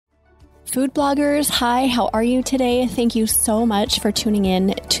Food bloggers, hi, how are you today? Thank you so much for tuning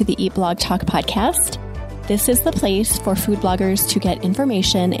in to the Eat Blog Talk podcast. This is the place for food bloggers to get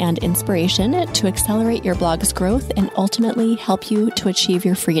information and inspiration to accelerate your blog's growth and ultimately help you to achieve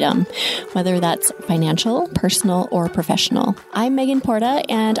your freedom, whether that's financial, personal, or professional. I'm Megan Porta,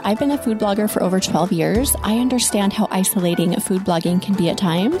 and I've been a food blogger for over 12 years. I understand how isolating food blogging can be at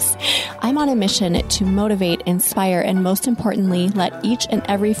times. I'm on a mission to motivate, inspire, and most importantly, let each and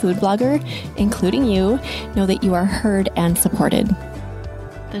every food blogger, including you, know that you are heard and supported.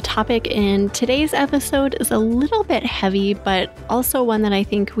 The topic in today's episode is a little bit heavy, but also one that I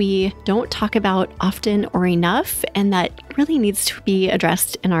think we don't talk about often or enough, and that really needs to be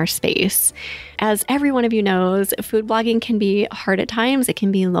addressed in our space. As every one of you knows, food blogging can be hard at times. It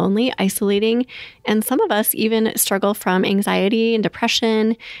can be lonely, isolating, and some of us even struggle from anxiety and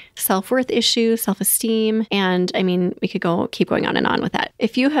depression, self-worth issues, self-esteem, and we could keep going on and on with that.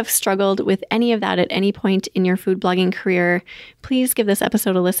 If you have struggled with any of that at any point in your food blogging career, please give this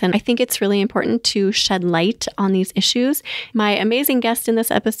episode a listen. I think it's really important to shed light on these issues. My amazing guest in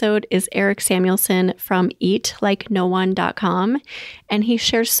this episode is Eric Samuelson from eatlikeNoone.com, and he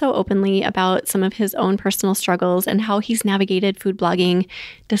shares so openly about some of his own personal struggles and how he's navigated food blogging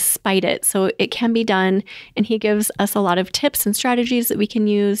despite it. So it can be done, and he gives us a lot of tips and strategies that we can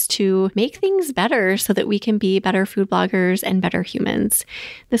use to make things better so that we can be better food bloggers and better humans.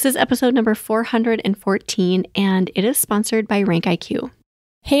 This is episode number 414, and it is sponsored by RankIQ.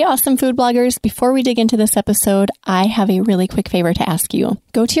 Hey, awesome food bloggers. Before we dig into this episode, I have a really quick favor to ask you.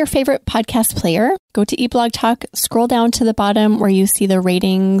 Go to your favorite podcast player, go to Eat Blog Talk, scroll down to the bottom where you see the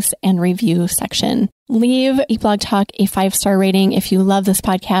ratings and review section. Leave Eat Blog Talk a 5-star rating if you love this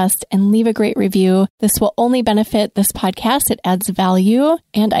podcast, and leave a great review. This will only benefit this podcast. It adds value,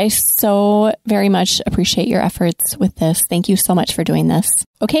 and I so very much appreciate your efforts with this. Thank you so much for doing this.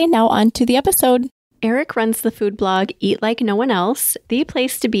 Okay, now on to the episode. Eric runs the food blog Eat Like No One Else, the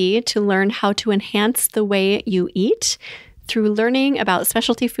place to be to learn how to enhance the way you eat through learning about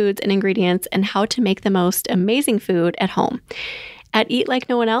specialty foods and ingredients and how to make the most amazing food at home. At Eat Like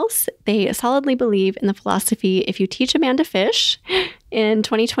No One Else, they solidly believe in the philosophy, if you teach a man to fish. In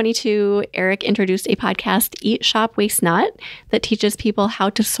 2022, Eric introduced a podcast, Eat, Shop, Waste Not, that teaches people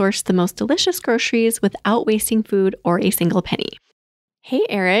how to source the most delicious groceries without wasting food or a single penny. Hey,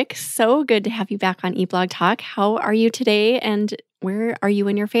 Eric. So good to have you back on Eat Blog Talk. How are you today, and where are you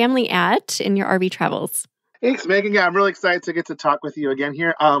and your family at in your RV travels? Thanks, Megan. Yeah, I'm really excited to get to talk with you again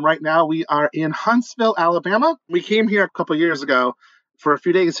here. Right now, we are in Huntsville, Alabama. We came here a couple years ago for a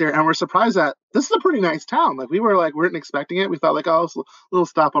few days here, and we're surprised that this is a pretty nice town. We weren't expecting it. We thought it's a little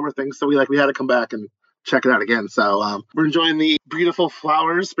stopover thing, so we had to come back and check it out again. So we're enjoying the beautiful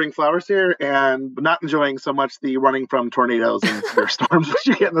spring flowers here, and not enjoying so much the running from tornadoes and storms that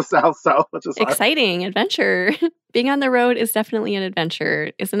you get in the south. So which is exciting adventure. Being on the road is definitely an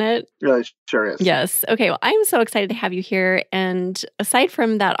adventure, isn't it? Really, sure is. Yes. Okay. Well, I'm so excited to have you here. And aside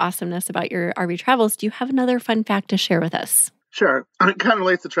from that awesomeness about your RV travels, do you have another fun fact to share with us? Sure. It kind of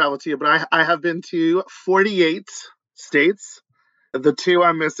relates to travel too, but I have been to 48 states. The two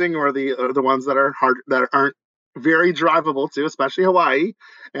I'm missing are the ones that are hard, that aren't very drivable to, especially Hawaii,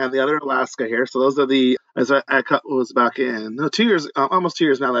 and the other Alaska here. So those are was back in 2 years, almost 2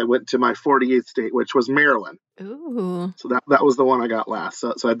 years now that I went to my 48th state, which was Maryland. Ooh. So that was the one I got last.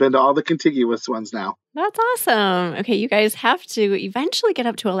 So I've been to all the contiguous ones now. That's awesome. Okay, you guys have to eventually get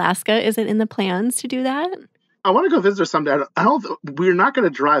up to Alaska. Is it in the plans to do that? I want to go visit her someday. We're not going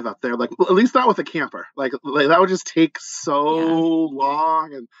to drive up there, at least not with a camper. That would just take so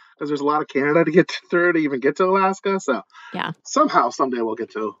long, and because there's a lot of Canada to get through to even get to Alaska. So somehow someday we'll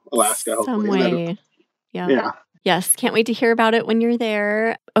get to Alaska. Some way. Yeah. Yes, can't wait to hear about it when you're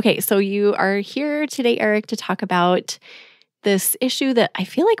there. Okay, so you are here today, Eric, to talk about this issue that I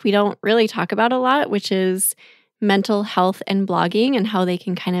feel like we don't really talk about a lot, which is mental health and blogging, and how they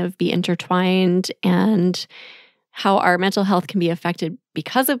can kind of be intertwined, and how our mental health can be affected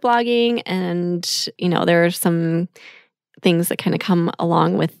because of blogging. And, there are some things that kind of come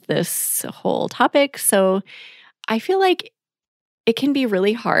along with this whole topic. So I feel like it can be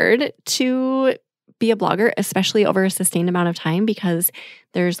really hard to be a blogger, especially over a sustained amount of time, because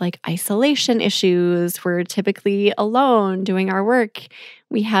there's isolation issues. We're typically alone doing our work.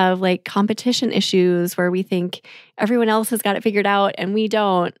 We have competition issues where we think everyone else has got it figured out and we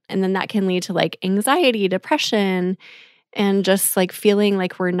don't. And then that can lead to anxiety, depression, and just feeling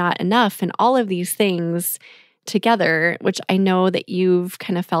like we're not enough, and all of these things together, which I know that you've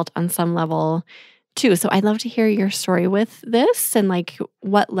kind of felt on some level too. So I'd love to hear your story with this, and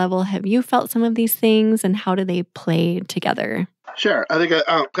what level have you felt some of these things, and how do they play together? Sure. I think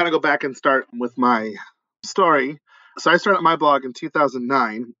I'll kind of go back and start with my story. So I started my blog in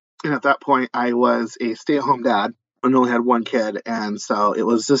 2009. And at that point, I was a stay-at-home dad and only had one kid. And so it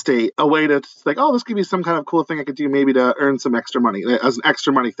was just a way to like, oh, this could be some kind of cool thing I could do maybe to earn some extra money as an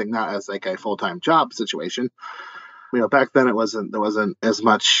extra money thing, not as like a full-time job situation. Back then there wasn't as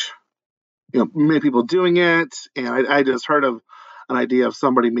much, many people doing it. And I just heard of an idea of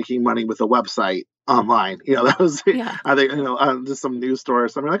somebody making money with a website online. That was, Yeah. I think, just some news story or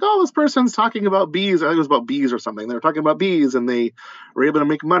something like, oh, this person's talking about bees. I think it was about bees or something. They were talking about bees and they were able to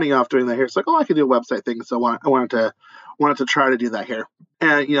make money off doing that here. It's like, oh, I could do a website thing. So I wanted to try to do that here.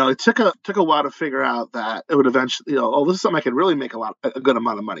 And, it took a while to figure out that it would eventually, oh, this is something I could really make a good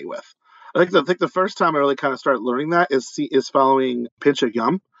amount of money with. I think the first time I really kind of started learning that is following Pinch of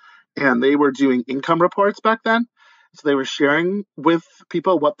Yum. And they were doing income reports back then. So they were sharing with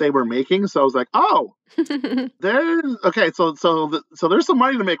people what they were making. So I was like, oh, there's okay. So there's some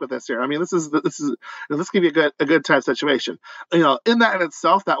money to make with this here. I mean, this could be a good type situation. In that in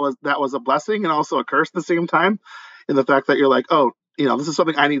itself, that was a blessing and also a curse at the same time. In the fact that you're like, oh, this is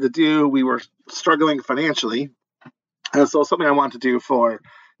something I need to do. We were struggling financially, and so something I wanted to do for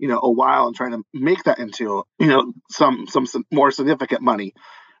a while and trying to make that into some more significant money.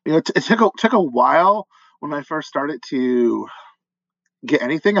 It took a while when I first started to get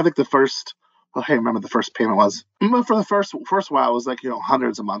anything. I think the first, I remember the first payment was, but for the first while, it was like,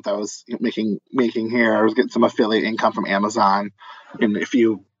 hundreds a month I was making here. I was getting some affiliate income from Amazon and a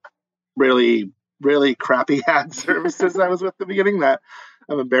few really, really crappy ad services I was with at the beginning that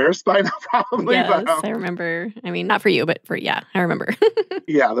I'm embarrassed by now probably. Yes, but, I remember. I mean, not for you, but I remember.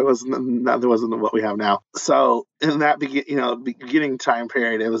 Yeah, there wasn't what we have now. So in that beginning time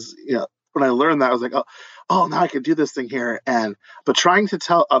period, it was, when I learned that, I was like, oh, now I could do this thing here. But trying to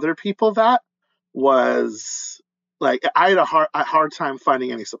tell other people that was like, I had a hard time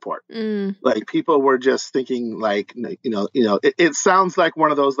finding any support. Like people were just thinking like, it sounds like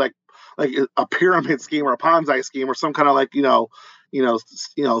one of those, like a pyramid scheme or a Ponzi scheme or some kind of like,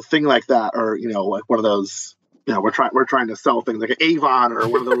 thing like that. Or, like one of those, we're trying to sell things like an Avon or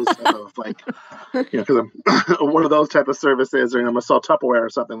one of those type of like, because one of those type of services, or I'm gonna sell Tupperware or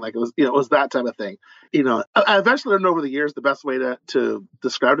something. Like it was that type of thing. I eventually learned over the years the best way to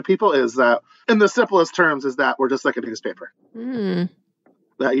describe to people is that, in the simplest terms, is that we're just like a newspaper.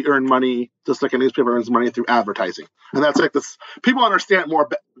 That you earn money just like a newspaper earns money through advertising, and that's like this. People understand more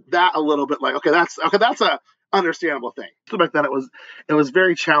that a little bit. Like that's a understandable thing. So back then it was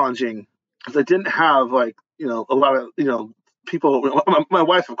very challenging because I didn't have like a lot of people. My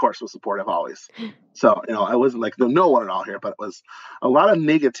wife, of course, was supportive always. So I wasn't like no one at all here, but it was a lot of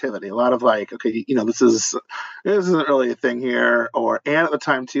negativity, a lot of like, okay, this isn't really a thing here, and at the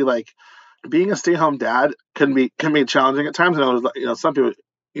time too, like being a stay-home dad can be challenging at times. And I was some people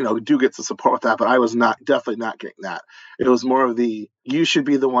do get the support with that, but I was definitely not getting that. It was more of the you should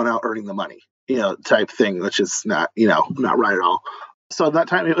be the one out earning the money type thing, which is not not right at all. So at that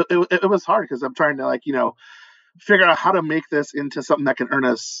time it was hard because I'm trying to like figure out how to make this into something that can earn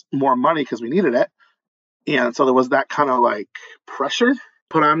us more money because we needed it. And so there was that kind of like pressure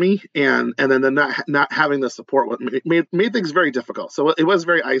put on me, and then the not having the support made things very difficult. So it was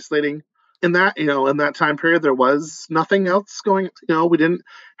very isolating. In that in that time period, there was nothing else going. We didn't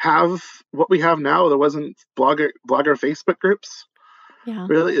have what we have now. There wasn't blogger Facebook groups. Yeah.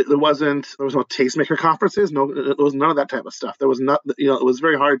 Really, there was no tastemaker conferences. No, it was none of that type of stuff. There was not. It was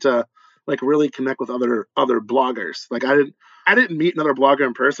very hard to like really connect with other bloggers. Like I didn't meet another blogger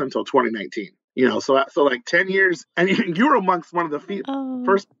in person until 2019. So like 10 years, and you were amongst one of the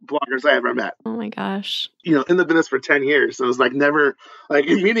first bloggers I ever met. Oh my gosh. In the business for 10 years. So it was like never like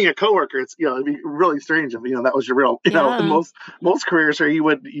meeting a coworker. It's it'd be really strange if that was your real in most careers here you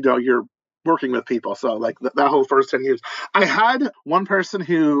would you're working with people. So like that whole first 10 years, I had one person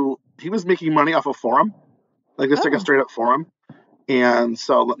who he was making money off a forum, like just like a straight up forum. And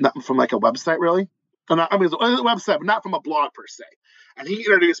so not from like a website really. It was a website, but not from a blog per se. And he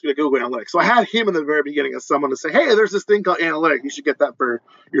introduced me to Google Analytics. So I had him in the very beginning as someone to say, hey, there's this thing called Analytics. You should get that for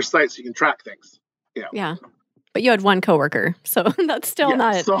your site so you can track things. Yeah. But you had one coworker, so that's still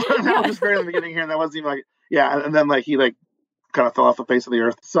not. So that was just very in the beginning here, and that wasn't even like, and then like he like kind of fell off the face of the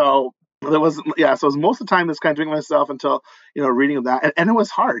earth. So there wasn't, so it was most of the time just kind of doing it myself until, reading that. And it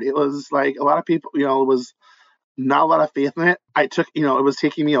was hard. It was like a lot of people, it was not a lot of faith in it. It was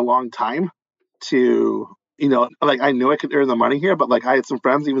taking me a long time to, like I knew I could earn the money here, but like I had some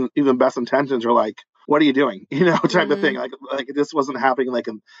friends, even best intentions were like, what are you doing? Type of thing. Like this wasn't happening like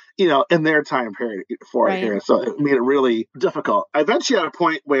in their time period for it here. So it made it really difficult. I eventually had a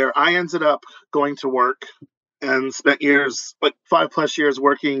point where I ended up going to work and spent years, like 5+ years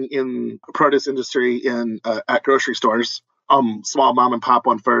working in the produce industry at grocery stores. Small mom and pop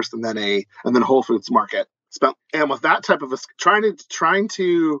one first, and then Whole Foods market. And with that type of trying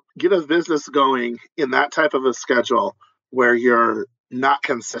to get a business going in that type of a schedule where you're not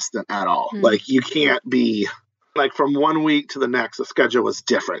consistent at all. Like you can't be like from one week to the next, the schedule was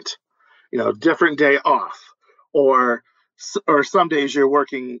different. Different day off, or some days you're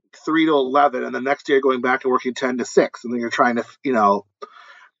working 3 to 11, and the next day you're going back and working 10 to 6, and then you're trying to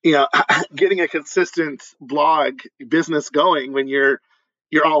getting a consistent blog business going when you're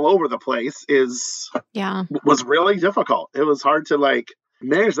all over the place was really difficult. It was hard to like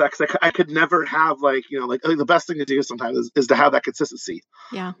manage that because I could never have I think the best thing to do sometimes is to have that consistency.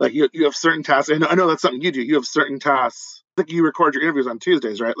 Yeah. Like you have certain tasks. I know that's something you do. You have certain tasks. Like you record your interviews on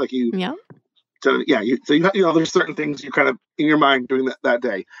Tuesdays, right? Like you. Yeah. So yeah, there's certain things you kind of in your mind doing that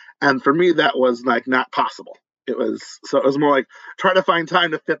day. And for me, that was like not possible. It was more like try to find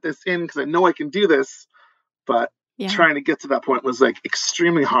time to fit this in because I know I can do this, but trying to get to that point was like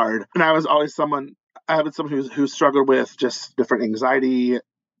extremely hard. And I was always someone who struggled with just different anxiety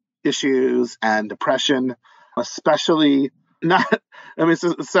issues and depression, especially not. I mean,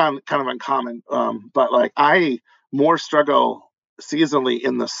 it sounds kind of uncommon, but like I more struggle seasonally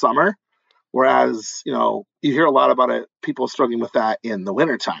in the summer, whereas you hear a lot about it, people struggling with that in the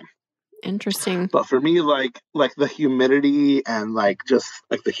wintertime. Interesting. But for me, like the humidity and like just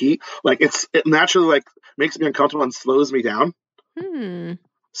like the heat, like it naturally like makes me uncomfortable and slows me down.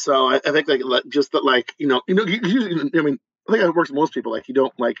 So I think just that I mean, I think it works for most people. Like you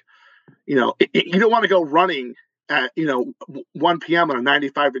don't you don't want to go running at 1 p.m. on a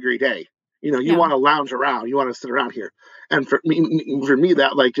 95-degree day. You want to lounge around. You want to sit around here. And for me,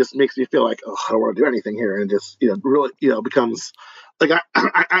 that like just makes me feel like, oh, I don't want to do anything here, and just really becomes like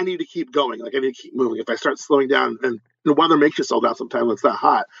I need to keep going. Like I need to keep moving. If I start slowing down, and the weather makes you slow down sometimes when it's that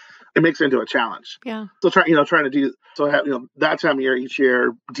hot, it makes it into a challenge. Yeah. So trying to do so. I have that time of year each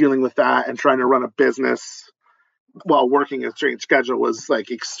year dealing with that and trying to run a business while working a strange schedule was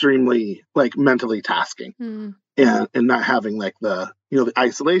like extremely like mentally tasking. And not having like the the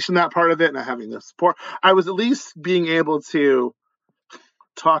isolation, that part of it, not having the support. I was at least being able to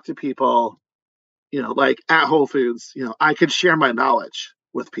talk to people, like at Whole Foods, I could share my knowledge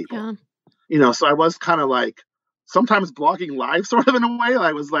with people. So I was kind of like sometimes blogging live sort of in a way.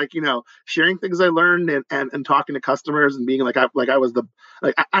 I was like, sharing things I learned and talking to customers and being I was the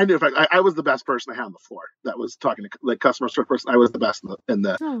I knew if I was the best person I had on the floor that was talking to like customer service person. I was the best in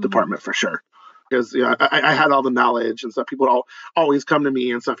the department for sure. Because I had all the knowledge and stuff. People would always come to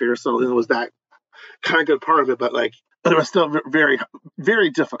me and stuff here, so it was that kind of good part of it. But it was still very, very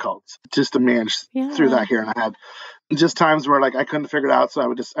difficult just to manage through that here. And I had just times where like I couldn't figure it out, so I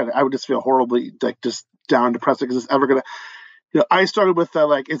would just feel horribly like just down, depressed. Because is this ever gonna? I started with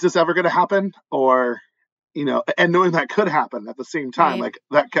is this ever gonna happen? Or and knowing that could happen at the same time, like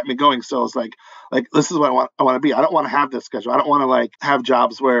that kept me going. So it's like this is what I want to be. I don't want to have this schedule. I don't want to like have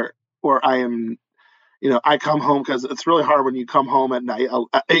jobs where I am, I come home because it's really hard when you come home at night.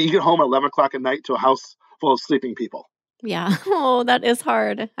 You get home at 11 o'clock at night to a house full of sleeping people. Yeah. Oh, that is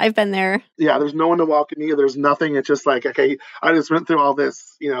hard. I've been there. Yeah. There's no one to welcome you. There's nothing. It's just like, okay, I just went through all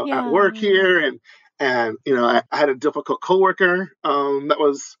this, at work here. And I had a difficult coworker that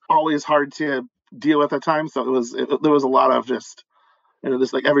was always hard to deal with at times. So there was a lot of just,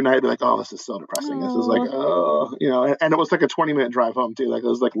 just like every night I'd be like, oh, this is so depressing. This is like, and it was like a 20-minute drive home too. Like it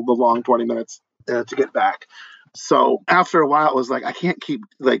was like the long 20 minutes to get back. So after a while, it was like, I can't keep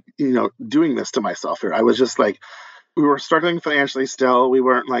doing this to myself here. I was just like, we were struggling financially still. We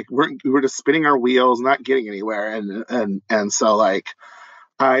weren't we were just spinning our wheels, not getting anywhere. And so like,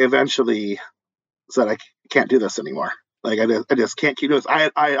 I eventually said, I can't do this anymore. Like I just can't keep doing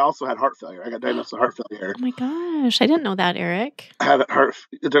this. I also had heart failure. I got diagnosed with heart failure. Oh my gosh, I didn't know that, Eric. I had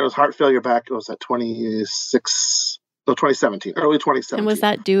there was heart failure back. It was at 2017, early 2017. And was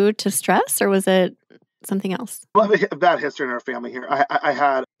that due to stress or was it something else? Well, we have a bad history in our family here. I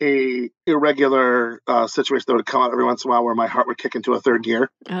had a irregular situation that would come out every once in a while where my heart would kick into a third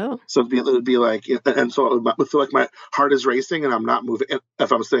gear. Oh. So it would be like, and so it would feel like my heart is racing and I'm not moving.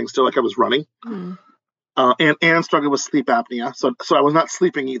 If I'm sitting still, like I was running. And struggled with sleep apnea. So I was not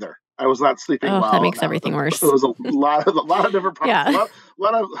sleeping either. I was not sleeping well. That makes everything worse. It was a lot of different problems. A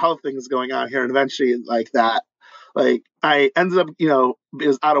lot of health things going on here. And eventually I ended up,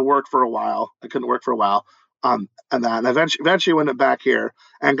 was out of work for a while. I couldn't work for a while. And then eventually went back here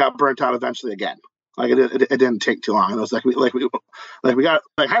and got burnt out eventually again. Like it didn't take too long. And it was we got,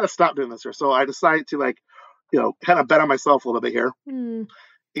 I had to stop doing this here. So I decided to kind of bet on myself a little bit here.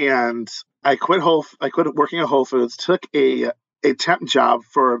 and I quit working at Whole Foods, took a temp job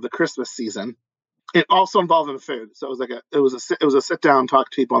for the Christmas season. It also involved in food, so it was a sit down, talk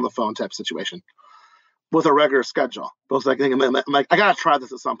to people on the phone type situation with a regular schedule. But I was like, I'm like, I gotta try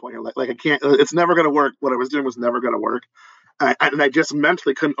this at some point here. Like I can't. It's never gonna work. What I was doing was never gonna work, and I just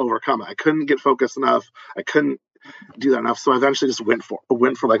mentally couldn't overcome it. I couldn't get focused enough. I couldn't do that enough. So I eventually just went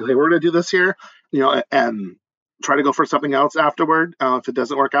for like, hey, we're gonna do this here, and try to go for something else afterward. If it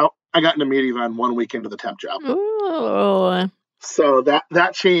doesn't work out, I got into media van 1 week into the temp job. Ooh. So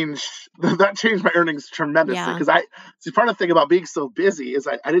that changed my earnings tremendously, because part of the thing about being so busy is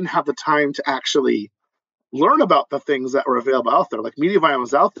I didn't have the time to actually learn about the things that were available out there. Like Mediavine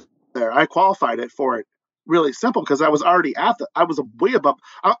was out there. I qualified it for it really simple because I was already I was way above.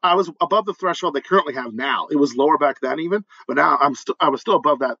 I was above the threshold they currently have now. It was lower back then even, but now I was still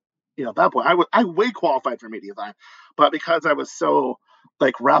above that. At that point, I way qualified for Mediavine, but because I was so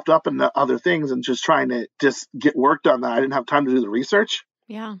like wrapped up in the other things and just trying to just get work done, that I didn't have time to do the research.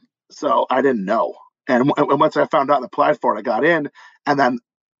 Yeah. So I didn't know. And once I found out and applied for it, I got in, and then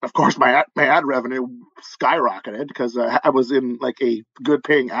of course my ad revenue skyrocketed because I was in like a good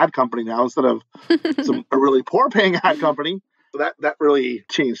paying ad company now instead of a really poor paying ad company. So that really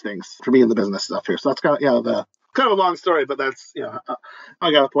changed things for me in the business stuff here. So that's kind of a long story, but that's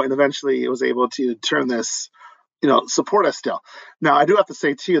I got a point. And eventually, I was able to turn this, support us still. Now I do have to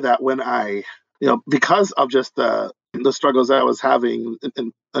say too that when I, because of just the struggles I was having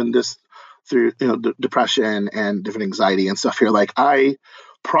and just through depression and different anxiety and stuff here, like I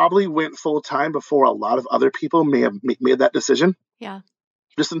probably went full time before a lot of other people may have made that decision. Yeah.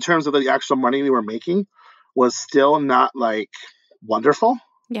 Just in terms of the actual money we were making was still not like wonderful.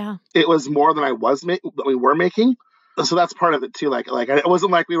 Yeah. It was more than we were making. So that's part of it too. Like it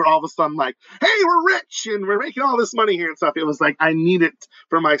wasn't like we were all of a sudden like, hey, we're rich and we're making all this money here and stuff. It was like I needed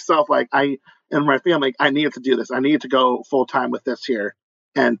for myself, like I and my family, I needed to do this. I needed to go full time with this here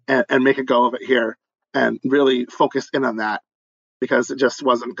and make a go of it here and really focus in on that, because it just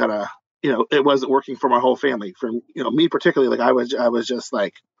wasn't gonna, it wasn't working for my whole family. For me particularly, like I was just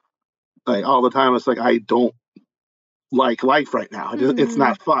like all the time. It's like I don't like life right now. It's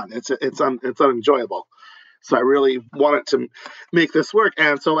not fun. It's unenjoyable. So I really wanted to make this work.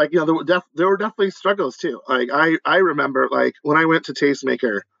 And so like, there were definitely struggles too. Like I remember like when I went to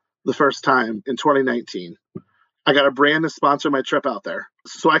Tastemaker the first time in 2019, I got a brand to sponsor my trip out there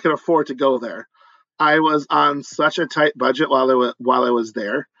so I could afford to go there. I was on such a tight budget while I was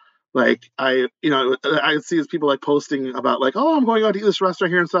there. Like I see these people like posting about like, oh, I'm going out to eat this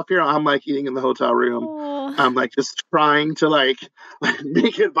restaurant here and stuff here. I'm like eating in the hotel room. Oh. I'm like just trying to like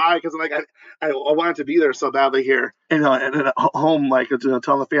make it by because like I wanted to be there so badly here. And at home, like telling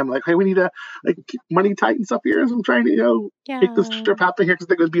the family like, hey, we need to like keep money tight and stuff here. So I'm trying to make this trip happen here because I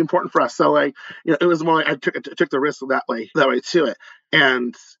think it would be important for us. So like it was more like I took the risk that way to it.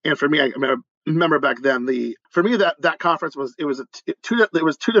 And for me, I remember back then for me that conference was two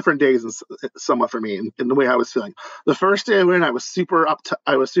different days and somewhat for me in the way I was feeling. The first day I went, I was super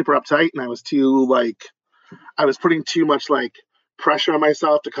uptight and I was putting too much like pressure on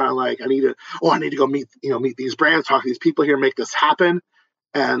myself to kind of like I need to go meet these brands, talk to these people here, make this happen.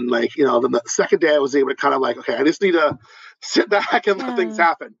 And like then the second day I was able to kind of like, okay, I just need to sit back and let things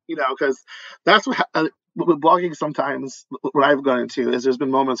happen, because that's what with blogging sometimes what I've gone into is there's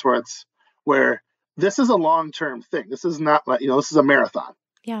been moments where this is a long-term thing. This is not like, this is a marathon.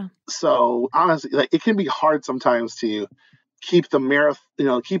 Yeah. So honestly, like it can be hard sometimes to keep the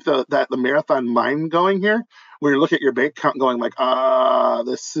marathon mind going here, where you look at your bank account going like,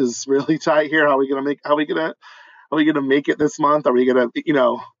 this is really tight here. How are we gonna make it this month? Are we gonna,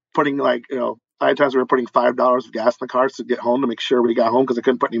 putting like, a lot of times we were putting $5 of gas in the car to get home to make sure we got home because I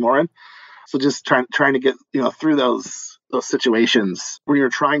couldn't put any more in. So just trying to get, through those situations where you're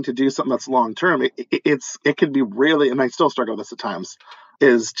trying to do something that's long term. It could be really, and I still struggle with this at times,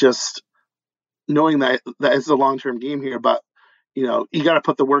 is just knowing that it's a long term game here, but you got to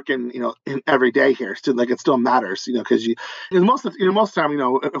put the work in, in every day here. Still, like it still matters, because most of the time,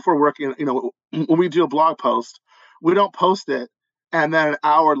 if we're working, when we do a blog post, we don't post it and then an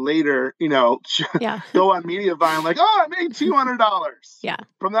hour later, go on Mediavine like, oh, I made $200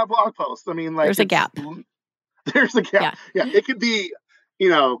 from that blog post. I mean, like there's a gap. There's a gap. Yeah. It could be,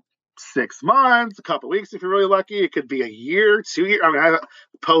 6 months, a couple of weeks if you're really lucky. It could be a year, 2 years. I mean, I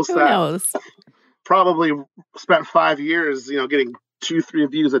post Who that. knows? Probably spent 5 years, getting 2-3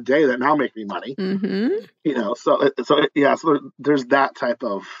 views a day that now make me money. Mm-hmm. So there's that type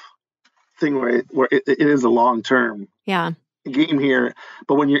of thing where it is a long term game here.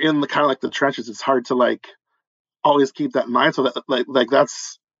 But when you're in the kind of like the trenches, it's hard to like always keep that in mind. So that like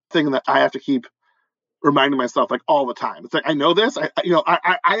that's thing that I have to keep reminding myself like all the time. It's like, I know this, I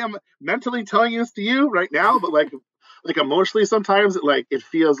am mentally telling this to you right now, but like emotionally sometimes it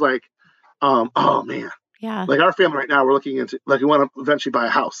feels like, oh man, Yeah. like our family right now, we're looking into, like, we want to eventually buy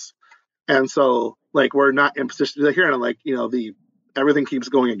a house. And so like, we're not in position to hear, and like, everything keeps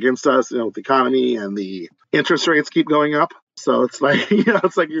going against us, with the economy, and the interest rates keep going up. So it's like,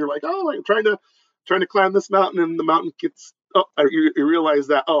 it's like, you're like, oh, like trying to climb this mountain, and the mountain gets, you realize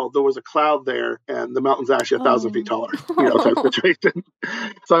that, there was a cloud there, and the mountain's actually 1,000 feet taller, type situation.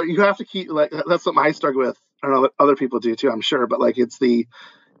 So you have to keep, like, that's something I struggle with. I don't know what other people do too, I'm sure, but like,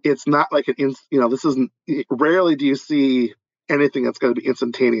 it's not like this isn't, rarely do you see anything that's going to be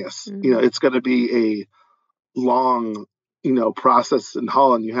instantaneous. Mm-hmm. It's going to be a long, process and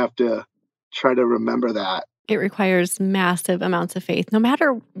haul, and you have to try to remember that. It requires massive amounts of faith, no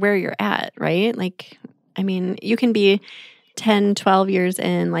matter where you're at, right? Like, I mean, you can be 10, 12 years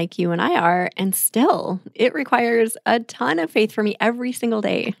in like you and I are, and still it requires a ton of faith for me every single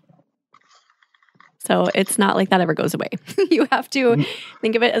day. So it's not like that ever goes away. You have to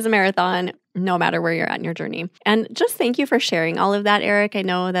think of it as a marathon, no matter where you're at in your journey. And just thank you for sharing all of that, Eric. I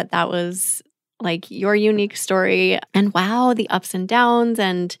know that was like your unique story, and wow, the ups and downs,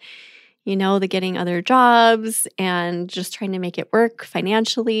 and the getting other jobs and just trying to make it work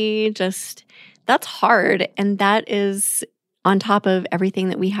financially. Just, that's hard. And that is on top of everything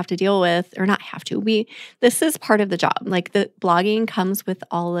that we have to deal with, or not have to. This is part of the job. Like, the blogging comes with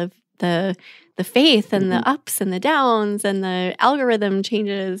all of the faith and the ups and the downs and the algorithm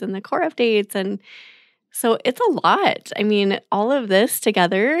changes and the core updates. And so it's a lot. I mean, all of this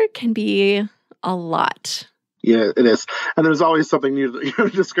together can be a lot. Yeah, it is. And there's always something new to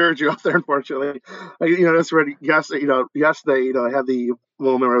discourage you out there, unfortunately. Like, just read yesterday, I had the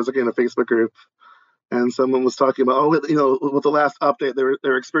moment where I was looking at a Facebook group, and someone was talking about, with the last update, they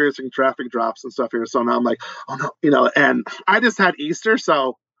were experiencing traffic drops and stuff here. So now I'm like, oh no, and I just had Easter,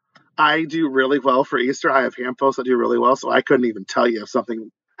 so I do really well for Easter. I have hand posts that do really well, so I couldn't even tell you if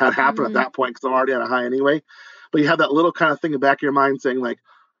something had happened at that point, because I'm already at a high anyway. But you have that little kind of thing in the back of your mind saying like,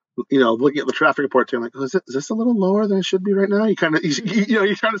 looking at the traffic report too, like, is this a little lower than it should be right now? You kind of,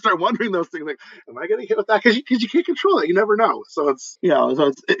 you kind of start wondering those things, like, am I getting hit with that? Because you can't control it. You never know. So it's,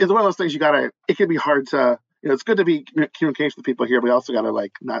 so it's one of those things it can be hard to, it's good to be communication with people here, but you also got to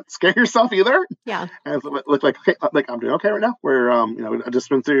like not scare yourself either. Yeah. And look like, okay, like I'm doing okay right now. We're, I just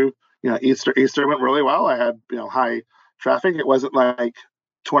been through, Easter went really well. I had, high traffic. It wasn't like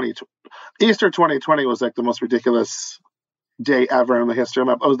Easter 2020 was like the most ridiculous day ever in the history of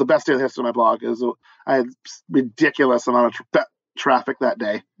it was the best day in the history of my blog. I had ridiculous amount of traffic that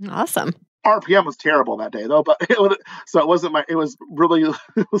day. Awesome. RPM was terrible that day though, but it was really,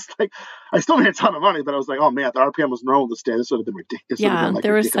 it was like, I still made a ton of money, but I was like, oh man, the RPM was normal this day. This would have been ridiculous. Yeah,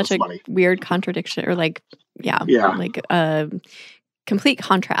 there was such a weird contradiction, or like, like a complete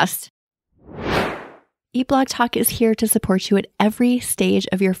contrast. Eat Blog Talk is here to support you at every stage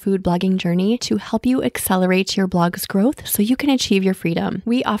of your food blogging journey to help you accelerate your blog's growth so you can achieve your freedom.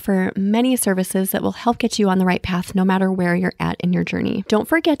 We offer many services that will help get you on the right path no matter where you're at in your journey. Don't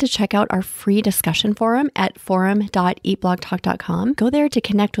forget to check out our free discussion forum at forum.eatblogtalk.com. Go there to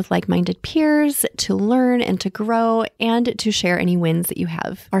connect with like-minded peers, to learn and to grow, and to share any wins that you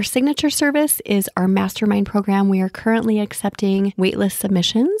have. Our signature service is our mastermind program. We are currently accepting waitlist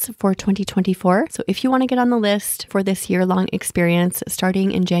submissions for 2024. So if you want to get on the list for this year-long experience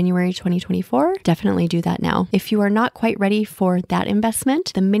starting in January 2024, definitely do that now. If you are not quite ready for that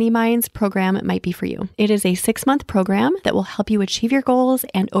investment, the Mini Minds program might be for you. It is a 6-month program that will help you achieve your goals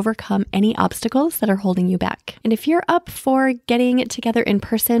and overcome any obstacles that are holding you back. And if you're up for getting together in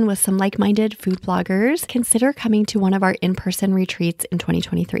person with some like-minded food bloggers, consider coming to one of our in-person retreats in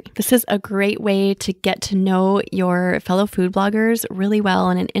 2023. This is a great way to get to know your fellow food bloggers really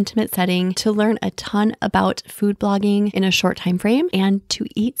well in an intimate setting, to learn a ton about food blogging in a short time frame, and to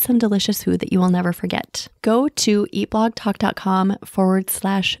eat some delicious food that you will never forget. Go to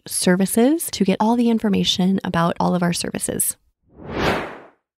eatblogtalk.com/services to get all the information about all of our services.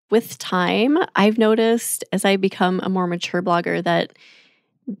 With time, I've noticed as I become a more mature blogger that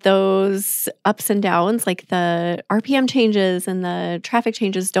those ups and downs, like the RPM changes and the traffic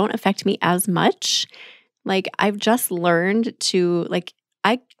changes, don't affect me as much. Like, I've just learned to, like,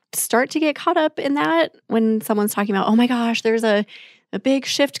 I start to get caught up in that when someone's talking about, oh my gosh, there's a big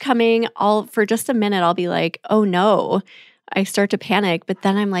shift coming. For just a minute, I'll be like, oh no. I start to panic, but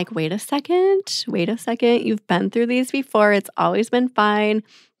then I'm like, wait a second. You've been through these before. It's always been fine.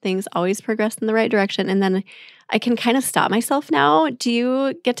 Things always progress in the right direction. And then I can kind of stop myself now. Do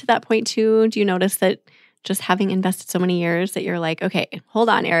you get to that point too? Do you notice that just having invested so many years that you're like, okay, hold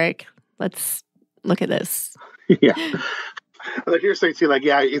on, Eric, let's look at this. Yeah. Like you're saying too, like,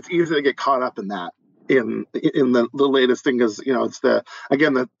 yeah, it's easy to get caught up in that. In the latest thing is, it's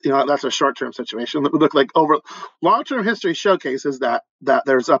that's a short-term situation. Look, like over long-term history showcases that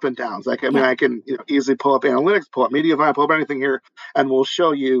there's up and downs. Like, I mean, I can easily pull up analytics, pull up media, pull up anything here, and we'll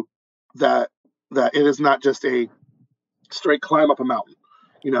show you that it is not just a straight climb up a mountain.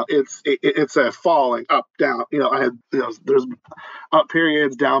 It's a falling up, down. There's up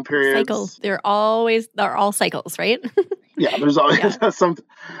periods, down periods. Cycle. They're all cycles, right? Yeah, there's always some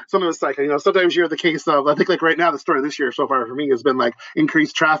of the cycle. Sometimes you're the case of, I think, like right now, the story this year so far for me has been like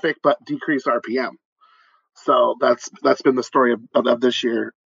increased traffic but decreased RPM. So that's been the story of this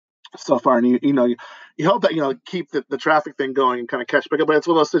year so far. And you hope that keep the traffic thing going and kind of catch back up. But it's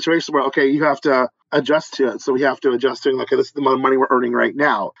one of those situations where you have to adjust to it. So we have to adjust to this is the amount of money we're earning right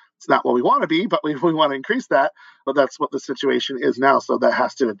now. It's not what we want to be, but we want to increase that. But that's what the situation is now. So that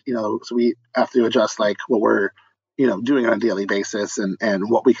has to so we have to adjust like what we're doing on a daily basis and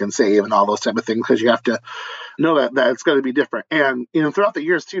what we can save and all those type of things, because you have to know that it's going to be different. And throughout the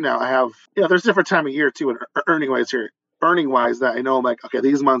years too, now I have there's different time of year too, earning wise that I know I'm like, okay,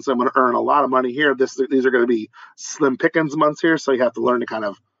 these months I'm going to earn a lot of money here. These are going to be slim pickings months here. So you have to learn to kind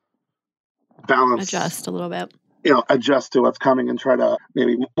of balance, adjust a little bit. Adjust to what's coming and try to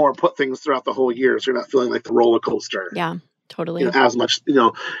maybe more put things throughout the whole year, so you're not feeling like the roller coaster. Yeah. Totally. As much,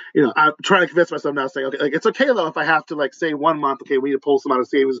 I'm trying to convince myself now, saying, okay, like it's okay though if I have to like say 1 month, okay, we need to pull some out of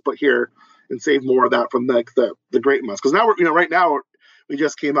savings, put here and save more of that from like the great months. Because now we're, right now we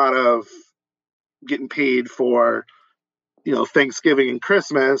just came out of getting paid for, Thanksgiving and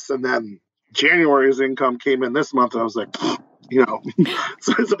Christmas, and then January's income came in this month, and I was like,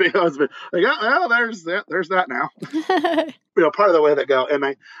 so it's a big husband. Like, there's that now. Part of the way that go, and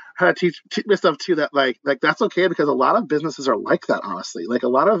I had to teach myself too that like that's okay, because a lot of businesses are like that. Honestly, like a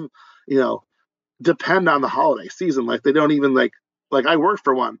lot of depend on the holiday season. Like they don't even like I work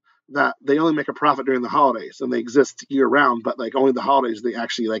for one that they only make a profit during the holidays, and they exist year round, but like only the holidays they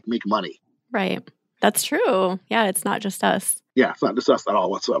actually like make money. Right. That's true. Yeah, it's not just us. Yeah, it's not just us at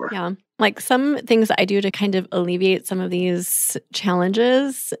all whatsoever. Yeah. Like some things I do to kind of alleviate some of these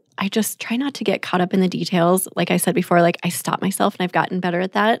challenges, I just try not to get caught up in the details. Like I said before, like I stop myself, and I've gotten better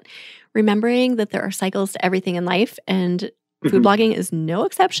at that. Remembering that there are cycles to everything in life, and food blogging is no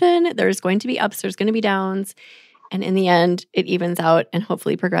exception. There's going to be ups, there's going to be downs. And in the end, it evens out and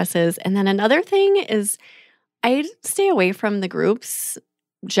hopefully progresses. And then another thing is I stay away from the groups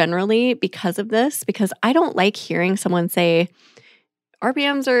generally because of this, because I don't like hearing someone say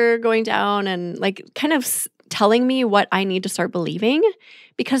RPMs are going down and like kind of telling me what I need to start believing,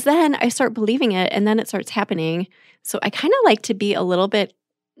 because then I start believing it and then it starts happening. So I kind of like to be a little bit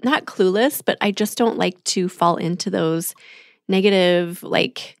not clueless, but I just don't like to fall into those negative,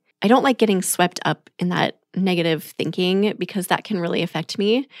 like I don't like getting swept up in that negative thinking, because that can really affect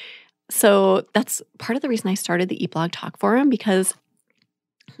me. So that's part of the reason I started the eBlog Talk Forum, because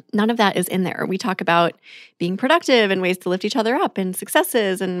none of that is in there. We talk about being productive and ways to lift each other up and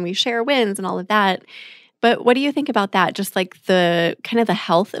successes, and we share wins and all of that. But what do you think about that? Just like the kind of the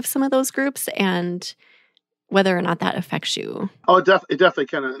health of some of those groups and whether or not that affects you? Oh, it definitely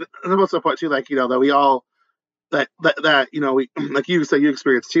can. And what's the point too? Like, that we all, that we, like you said, you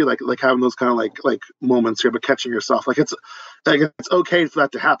experience too, like having those kind of like moments here, but catching yourself. Like it's okay for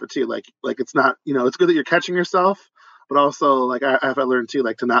that to happen too. Like it's not, it's good that you're catching yourself. But also, like, I've learned, too,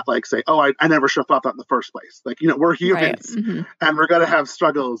 like, to not, like, say, oh, I never should have thought that in the first place. Like, we're humans, right. And we're going to have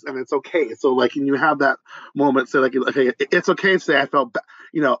struggles, and it's okay. So, like, when you have that moment, say, like, okay, it's okay to say I felt,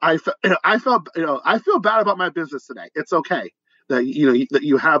 I feel bad about my business today. It's okay that, that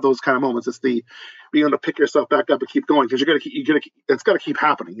you have those kind of moments. It's the being able to pick yourself back up and keep going, because it's going to keep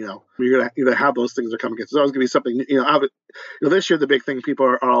happening, You're going to have those things that come against. There's always going to be something, this year, the big thing people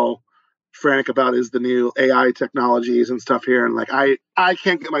are all frantic about is the new AI technologies and stuff here, and like I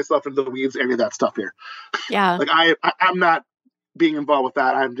can't get myself into the weeds any of that stuff here. Yeah, like I'm not being involved with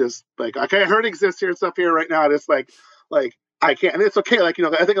that. I'm just like, okay, I heard it exists here and stuff here right now. And it's like I can't, and it's okay. Like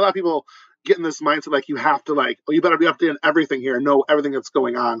I think a lot of people get in this mindset like you have to like, oh, you better be up to date on everything here, know everything that's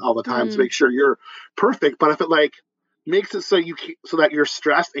going on all the time to make sure you're perfect. But if it like makes it so that you're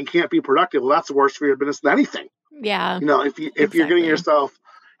stressed and can't be productive, well, that's worse for your business than anything. Yeah, if you're getting yourself,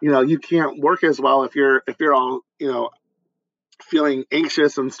 you can't work as well if you're all, feeling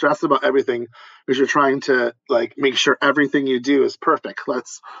anxious and stressed about everything, because you're trying to like make sure everything you do is perfect.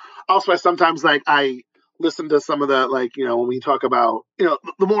 That's also why sometimes like I listen to some of the, like, when we talk about, the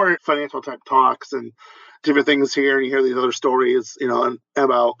more financial type talks and different things here, and you hear these other stories, and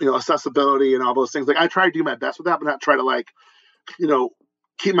about, accessibility and all those things. Like, I try to do my best with that, but not try to, like, you know,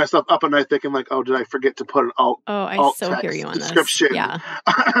 keep myself up at night thinking like, oh, did I forget to put an alt I so hear text you on description this. Yeah.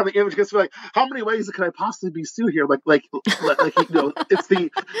 on the image? Because like, how many ways could I possibly be sued here? Like it's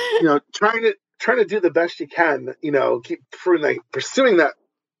the, trying to do the best you can, keep pursuing that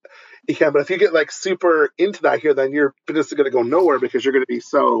you can. But if you get like super into that here, then your business is going to go nowhere because you're going to be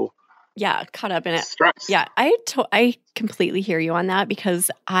so caught up in it. stressed. Yeah, I completely hear you on that, because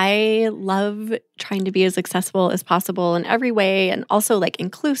I love trying to be as accessible as possible in every way, and also like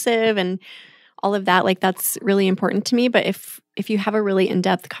inclusive and all of that. Like, that's really important to me. But if you have a really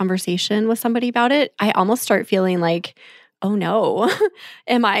in-depth conversation with somebody about it, I almost start feeling like, oh no,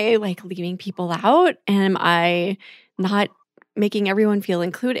 am I like leaving people out? Am I not making everyone feel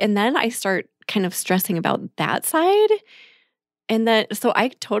included? And then I start kind of stressing about that side. And then, so I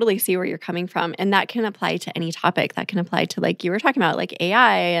totally see where you're coming from. And that can apply to any topic. That can apply to, like you were talking about, like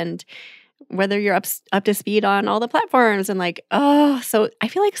AI, and whether you're up to speed on all the platforms, and like, so I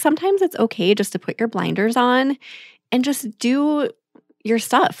feel like sometimes it's okay just to put your blinders on and just do your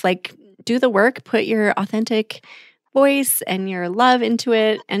stuff. Like, do the work, put your authentic voice and your love into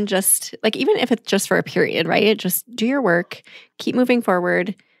it, and just like, even if it's just for a period, right? Just do your work, keep moving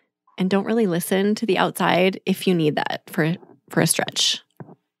forward, and don't really listen to the outside if you need that for a stretch.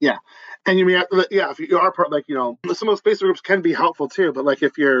 Yeah. And if you are part, like, some of those Facebook groups can be helpful too. But like,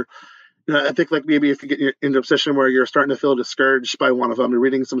 if you're, I think like maybe if you get into a position where you're starting to feel discouraged by one of them, and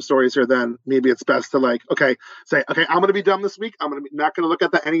reading some stories here, then maybe it's best to like, say, I'm going to be done this week. I'm not going to look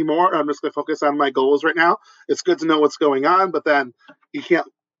at that anymore. I'm just going to focus on my goals right now. It's good to know what's going on, but then you can't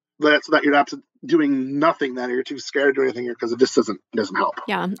let it so that you're not doing nothing, then you're too scared to do anything here, because it just doesn't help.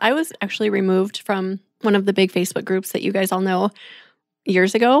 Yeah. I was actually removed from one of the big Facebook groups that you guys all know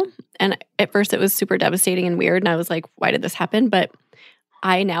years ago. And at first it was super devastating and weird. And I was like, why did this happen? But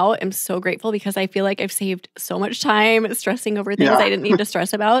I now am so grateful, because I feel like I've saved so much time stressing over things I didn't need to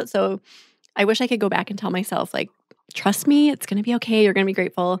stress about. So I wish I could go back and tell myself, like, trust me, it's going to be okay. You're going to be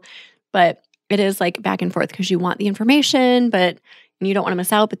grateful. But it is like back and forth, because you want the information, but you don't want to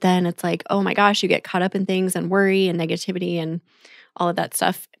miss out. But then it's like, oh my gosh, you get caught up in things and worry and negativity and all of that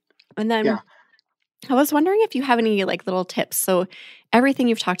stuff. And then I was wondering if you have any like little tips. So everything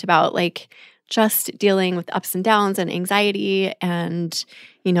you've talked about, like just dealing with ups and downs and anxiety and,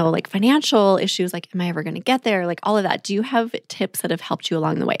 like financial issues, like, am I ever going to get there? Like all of that. Do you have tips that have helped you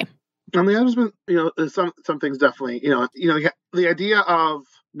along the way? I mean, there's been, some things definitely, the idea of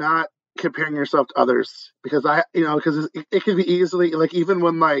not comparing yourself to others, because because it can be easily, like, even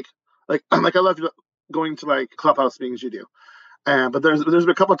when like I love going to like clubhouse meetings you do. But there's been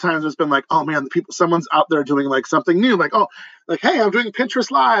a couple of times it's been like, oh man, someone's out there doing like something new, like, oh, like, hey, I'm doing Pinterest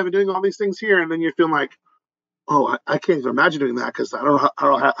Live and doing all these things here, and then you're feeling like, oh, I can't even imagine doing that, because I don't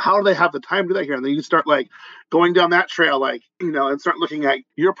know how do they have the time to do that here, and then you start like going down that trail, like, and start looking at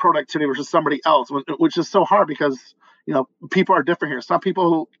your productivity versus somebody else, which is so hard, because people are different here. Some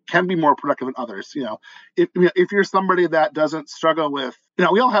people can be more productive than others. If you're somebody that doesn't struggle with,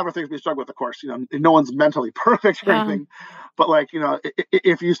 we all have our things we struggle with, of course. No one's mentally perfect or anything, but like,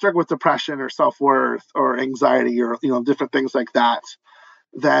 if you struggle with depression or self-worth or anxiety or different things like that,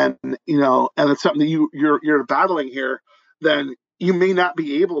 then and it's something that you're battling here, then you may not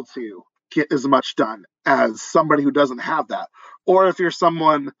be able to get as much done as somebody who doesn't have that. Or if you're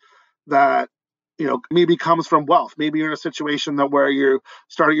someone that maybe comes from wealth. Maybe you're in a situation where you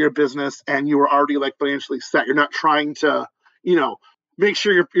started your business and you were already like financially set. You're not trying to, make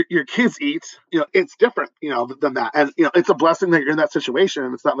sure your kids eat. It's different, than that. And it's a blessing that you're in that situation.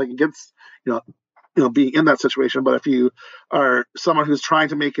 And it's not like against, being in that situation. But if you are someone who's trying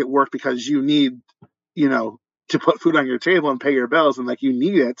to make it work because you need, to put food on your table and pay your bills, and like you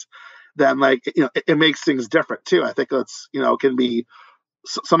need it, then like it makes things different too. I think that's can be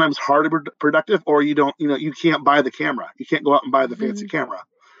sometimes hard to be productive, or you don't, you can't buy the camera. You can't go out and buy the fancy camera.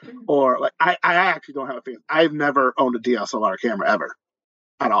 Or like, I actually don't have a fancy, I've never owned a DSLR camera ever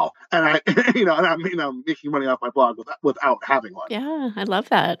at all. And I'm making money off my blog without having one. Yeah. I love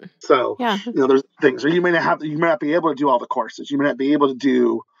that. So, there's things, or you may not be able to do all the courses. You may not be able to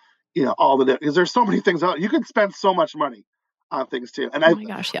do, all the, because there's so many things out. You can spend so much money on things too. And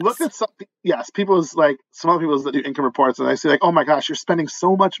looked at something, people's like, some other people that do income reports, and I see like, oh my gosh, you're spending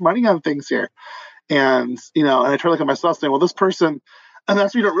so much money on things here. And, and I try to look at myself saying, well, this person, and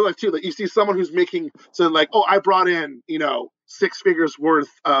that's what you don't realize too, that you see someone who's making, so like, oh, I brought in, 6 figures worth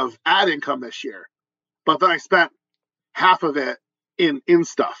of ad income this year, but then I spent half of it in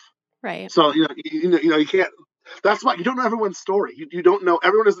stuff. Right. So, you can't That's why you don't know everyone's story. You don't know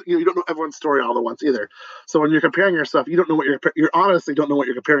everyone is. You don't know everyone's story all at once either. So when you're comparing yourself, you don't know what you're honestly don't know what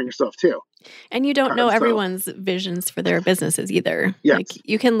you're comparing yourself to. And you don't know everyone's visions for their businesses either. Yes. Like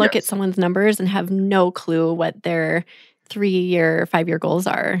you can look at someone's numbers and have no clue what their 3-year, 5-year goals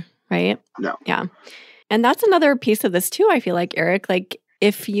are, right? No. Yeah. And that's another piece of this too, I feel like, Eric. Like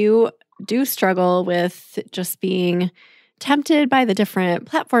if you do struggle with just being tempted by the different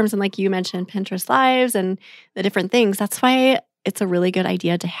platforms, and like you mentioned, Pinterest Lives and the different things, that's why it's a really good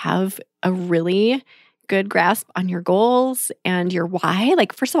idea to have a really good grasp on your goals and your why.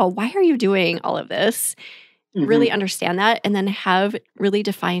 Like, first of all, why are you doing all of this? Really understand that, and then have really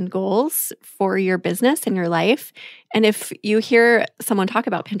defined goals for your business and your life. And if you hear someone talk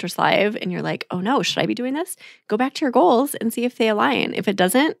about Pinterest Live and you're like, oh no, should I be doing this? Go back to your goals and see if they align. If it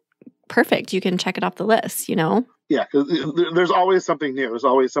doesn't, perfect. You can check it off the list, Yeah, because there's always something new. There's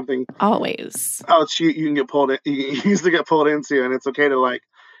always something. Always. Oh, you can get pulled in. You used to get pulled into, and it's okay to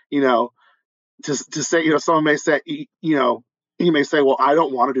to say, someone may say, you may say, well, I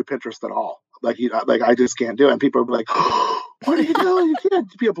don't want to do Pinterest at all. Like I just can't do it. And people are like, oh, what are you doing? You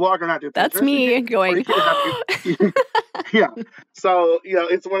can't be a blogger and not do Pinterest. That's me going. Yeah. So,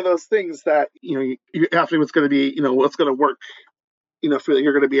 it's one of those things that, you have to do what's going to be, what's going to work, feel that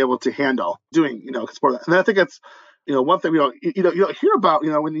you're going to be able to handle doing, for that. And I think it's, one thing we don't, you don't hear about,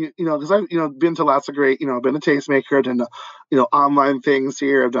 when because I've, been to lots of great, I've been a tastemaker, I've done, online things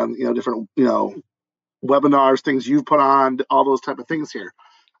here. I've done, different, webinars, things you've put on, all those type of things here.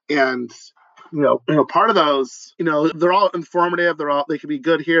 And, part of those, they're all informative. They can be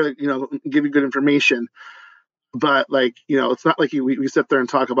good here, give you good information. But it's not like we sit there and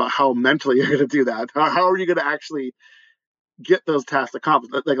talk about how mentally you're going to do that. How are you going to actually get those tasks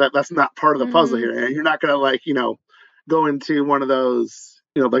accomplished? That's not part of the puzzle here. And you're not going to go into one of those,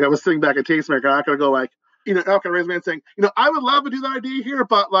 I was sitting back at Tastemaker, I'm not going to go not going to raise my hand saying, I would love to do that idea here,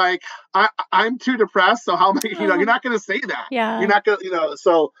 but I'm too depressed. So how am I, you're not going to say that. Yeah. You're not going to,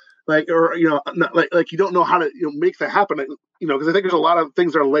 so you don't know how to, make that happen, because I think there's a lot of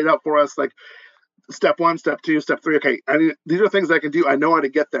things that are laid out for us, like step 1, step 2, step 3. Okay. These are things I can do. I know how to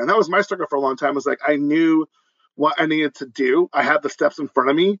get there. And that was my struggle for a long time, was I knew what I needed to do. I had the steps in front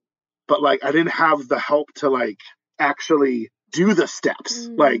of me, but I didn't have the help to actually do the steps.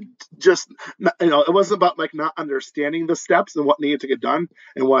 It wasn't about not understanding the steps and what needed to get done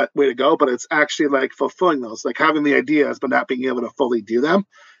and what way to go, but it's actually fulfilling those, having the ideas, but not being able to fully do them.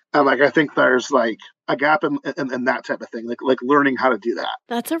 And I think there's a gap in that type of thing, learning how to do that.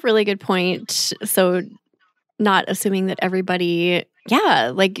 That's a really good point. So not assuming that everybody,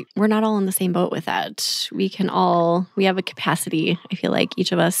 we're not all in the same boat with that. We have a capacity, I feel like,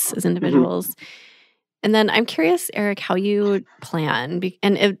 each of us as individuals. And then I'm curious, Eric, how you plan.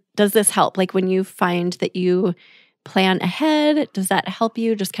 And does this help? When you find that you plan ahead, does that help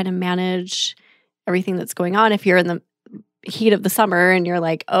you just kind of manage everything that's going on? If you're in the heat of the summer and you're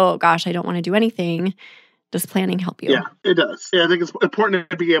like, oh gosh, I don't want to do anything, does planning help you? Yeah, it does. Yeah, I think it's important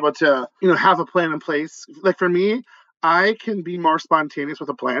to be able to, have a plan in place. For me, I can be more spontaneous with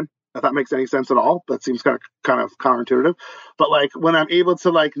a plan, if that makes any sense at all. That seems kind of counterintuitive. But when I'm able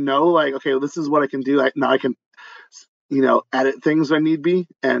to know, okay, this is what I can do. Now I can, edit things when need be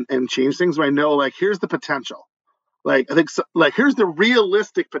and change things when I know, here's the potential. I think here's the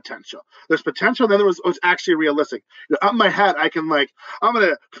realistic potential. There's potential, then there was what's actually realistic. Up in my head, I can I'm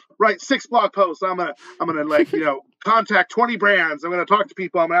gonna write 6 blog posts. I'm gonna contact 20 brands. I'm gonna talk to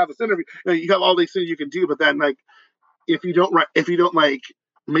people. I'm gonna have this interview. You have all these things you can do, but then if you don't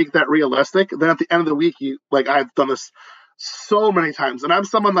make that realistic, then at the end of the week, I've done this so many times, and I'm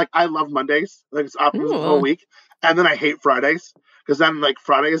someone I love Mondays. It's optimism the whole week, and then I hate Fridays. Because then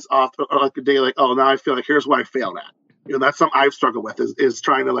Fridays off or a day oh, now I feel here's what I failed at. That's something I've struggled with is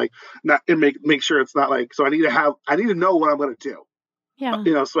trying to not and make sure it's not so I need to know what I'm going to do.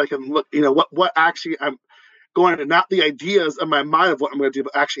 Yeah. So I can look, what actually I'm going to, not the ideas in my mind of what I'm going to do,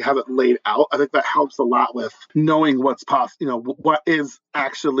 but actually have it laid out. I think that helps a lot with knowing what's possible, what is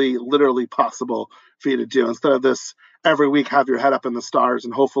actually literally possible for you to do, instead of this every week have your head up in the stars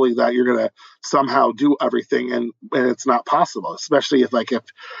and hopefully that you're going to somehow do everything and it's not possible, especially if there's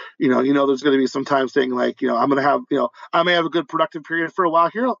going to be some time saying I'm going to have, I may have a good productive period for a while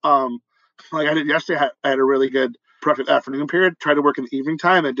here. I did yesterday, I had a really good productive afternoon period, tried to work in the evening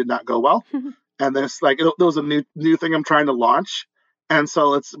time and it did not go well. And this it was a new thing I'm trying to launch. And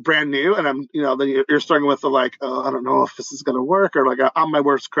so it's brand new, and I'm, then you're struggling with I don't know if this is going to work, or I'm my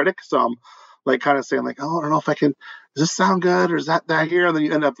worst critic. So I'm kind of saying oh, I don't know if I can, does this sound good, or is that here? And then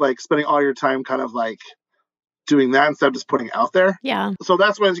you end up spending all your time kind of doing that instead of just putting it out there. Yeah. So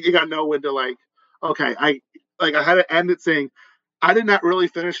that's when you got to know when to okay, like I had to end it saying, I did not really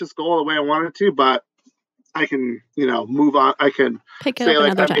finish this goal the way I wanted to, but I can, move on. I can pick it say up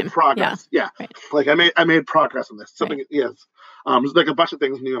like another I time. made progress. Yeah. Right. Like I made progress on this. Something, Right. yes. There's like a bunch of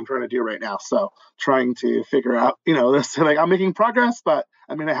things new I'm trying to do right now. So trying to figure out, this, like I'm making progress, but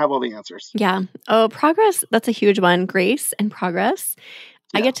I have all the answers. Yeah. Oh, progress. That's a huge one. Grace and progress.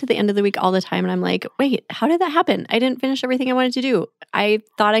 I get to the end of the week all the time and I'm like, wait, how did that happen? I didn't finish everything I wanted to do. I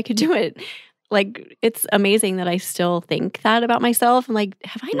thought I could do it. Like, it's amazing that I still think that about myself. I'm like,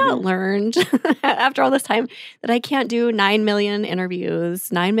 have I not learned after all this time that I can't do 9 million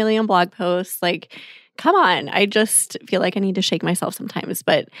interviews, 9 million blog posts? Like, come on. I just feel like I need to shake myself sometimes.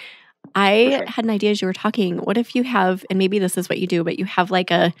 But I had an idea as you were talking. What if you have, and maybe this is what you do, but you have like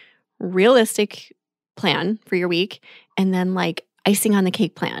a realistic plan for your week and then like icing on the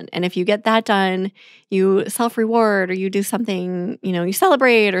cake plan. And if you get that done, you self-reward or you do something, you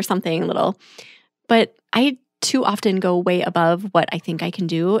celebrate or something little. But I too often go way above what I think I can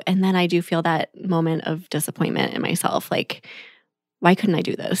do. And then I do feel that moment of disappointment in myself. Like, why couldn't I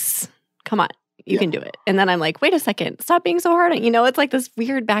do this? Come on, you can do it. And then I'm like, wait a second, stop being so hard. It's like this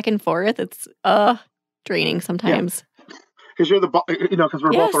weird back and forth. It's draining sometimes. Because you're the because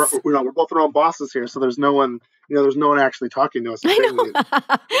we're both our own bosses here, so there's no one actually talking to us. I know.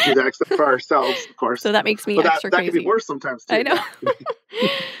 Do that except for ourselves, of course. So that makes me extra that crazy. can be worse sometimes too. I know.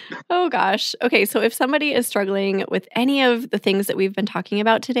 Oh gosh. Okay, so if somebody is struggling with any of the things that we've been talking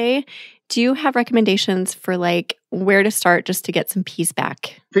about today, do you have recommendations for like where to start just to get some peace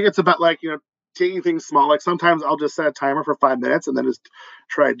back? I think it's about like taking things small. Like sometimes I'll just set a timer for 5 minutes and then just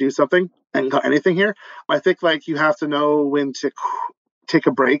try to do something and cut anything here. I think like you have to know when to take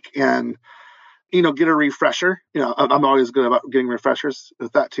a break and, get a refresher. I'm always good about getting refreshers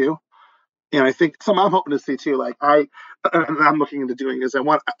with that too. And I think something I'm hoping to see too, like I'm looking into doing is I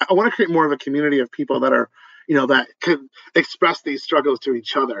want to create more of a community of people that are, that can express these struggles to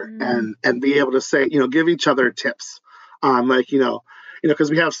each other and be able to say, give each other tips on like, because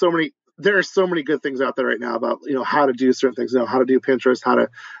we have there are so many good things out there right now about, how to do certain things, how to do Pinterest,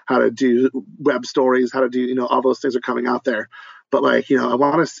 how to do web stories, how to do, all those things are coming out there. But like, I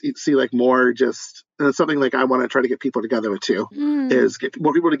want to see like more just, and it's something like I want to try to get people together with too, is get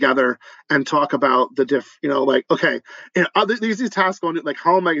more people together and talk about the like, okay, these tasks going, like,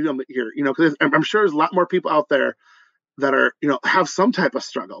 how am I doing here? Because I'm sure there's a lot more people out there that are, have some type of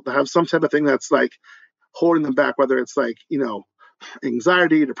struggle, that have some type of thing that's like holding them back, whether it's like,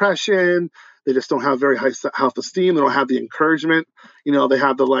 anxiety, depression, they just don't have very high self-esteem, they don't have the encouragement, they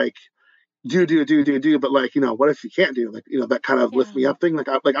have the like, do, but like, what if you can't do, like, that kind of lift me up thing. Like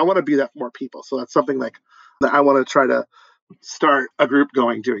I want to be that for more people. So that's something like that I want to try to start a group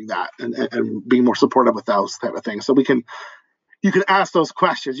going, doing that and being more supportive with those type of things. So you can ask those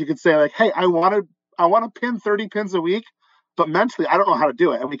questions. You could say like, hey, I want to pin 30 pins a week, but mentally I don't know how to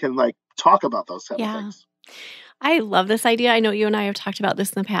do it. And we can like talk about those type of things. I love this idea. I know you and I have talked about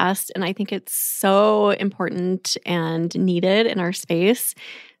this in the past, and I think it's so important and needed in our space.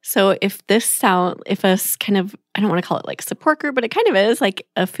 So if us kind of, I don't want to call it like support group, but it kind of is like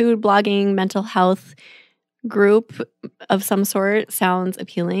a food blogging, mental health group of some sort sounds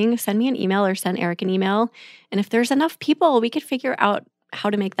appealing, send me an email or send Eric an email. And if there's enough people, we could figure out how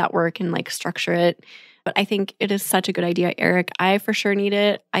to make that work and like structure it. But I think it is such a good idea, Eric. I for sure need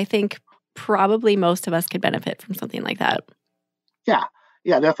it. I think probably most of us could benefit from something like that. Yeah,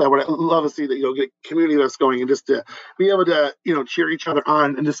 definitely. I would love to see that, get community that's going and just to be able to, cheer each other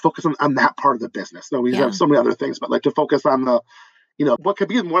on and just focus on that part of the business. No, we have so many other things, but like to focus on the, what could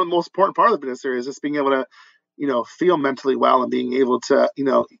be one of the most important part of the business area is just being able to, feel mentally well and being able to,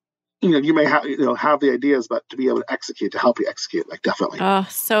 you may have, have the ideas, but to be able to execute, to help you execute, like definitely. Oh,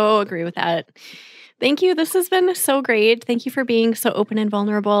 so agree with that. Thank you. This has been so great. Thank you for being so open and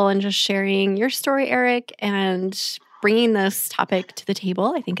vulnerable and just sharing your story, Eric, and bringing this topic to the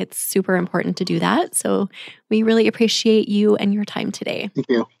table. I think it's super important to do that. So we really appreciate you and your time today. Thank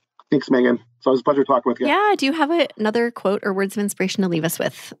you. Thanks, Megan. So it was a pleasure talking with you. Yeah. Do you have another quote or words of inspiration to leave us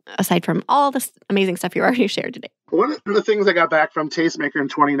with, aside from all this amazing stuff you already shared today? One of the things I got back from Tastemaker in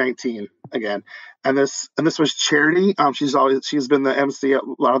 2019, again, and this was Charity. She's been the MC at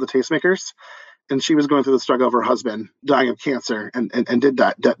a lot of the Tastemakers. And she was going through the struggle of her husband dying of cancer and did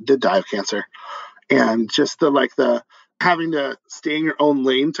die of cancer. And just the having to stay in your own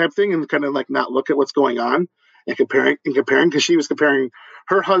lane type thing and kind of like not look at what's going on and comparing because she was comparing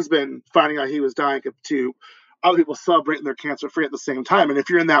her husband finding out he was dying to other people celebrating their cancer free at the same time. And if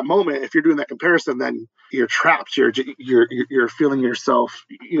you're in that moment, if you're doing that comparison, then you're trapped. You're feeling yourself,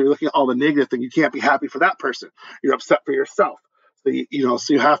 you're looking at all the negative thing. You can't be happy for that person. You're upset for yourself. So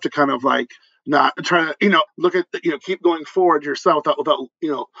you have to kind of like not trying to, look at, keep going forward yourself without,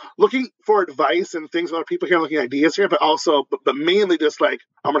 looking for advice and things about people here, looking at ideas here, but also, but mainly just like,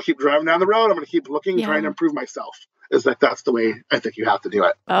 I'm going to keep driving down the road. I'm going to keep looking, trying to improve myself. Is like, that's the way I think you have to do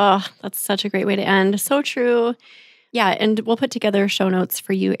it. Oh, that's such a great way to end. So true. Yeah. And we'll put together show notes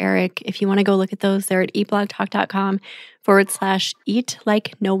for you, Eric. If you want to go look at those, they're at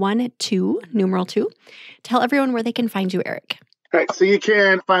eatblogtalk.com/eatlikeNoone2. Tell everyone where they can find you, Eric. All right, so you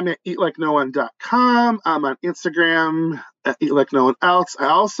can find me at eatlikenoone.com. I'm on Instagram at eatlikeNoOneElse. I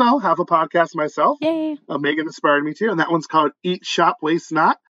also have a podcast myself. Yay. Megan inspired me to, and that one's called Eat, Shop, Waste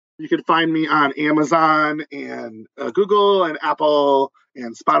Not. You can find me on Amazon and Google and Apple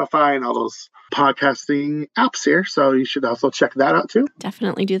and Spotify and all those podcasting apps here. So you should also check that out too.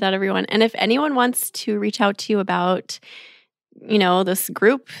 Definitely do that, everyone. And if anyone wants to reach out to you about, this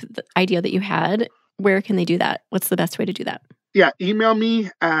group idea that you had, where can they do that? What's the best way to do that? Yeah, email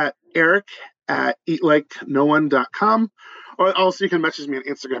me at eric@eatlikenoone.com, or also you can message me on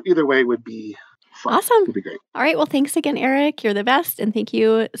Instagram. Either way would be fun. Awesome. Would be great. All right. Well, thanks again, Eric. You're the best. And thank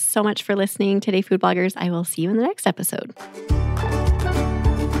you so much for listening today, Food Bloggers. I will see you in the next episode.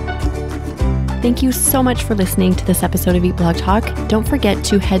 Thank you so much for listening to this episode of Eat Blog Talk. Don't forget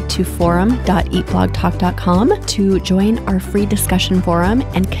to head to forum.eatblogtalk.com to join our free discussion forum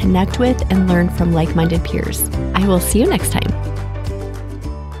and connect with and learn from like-minded peers. I will see you next time.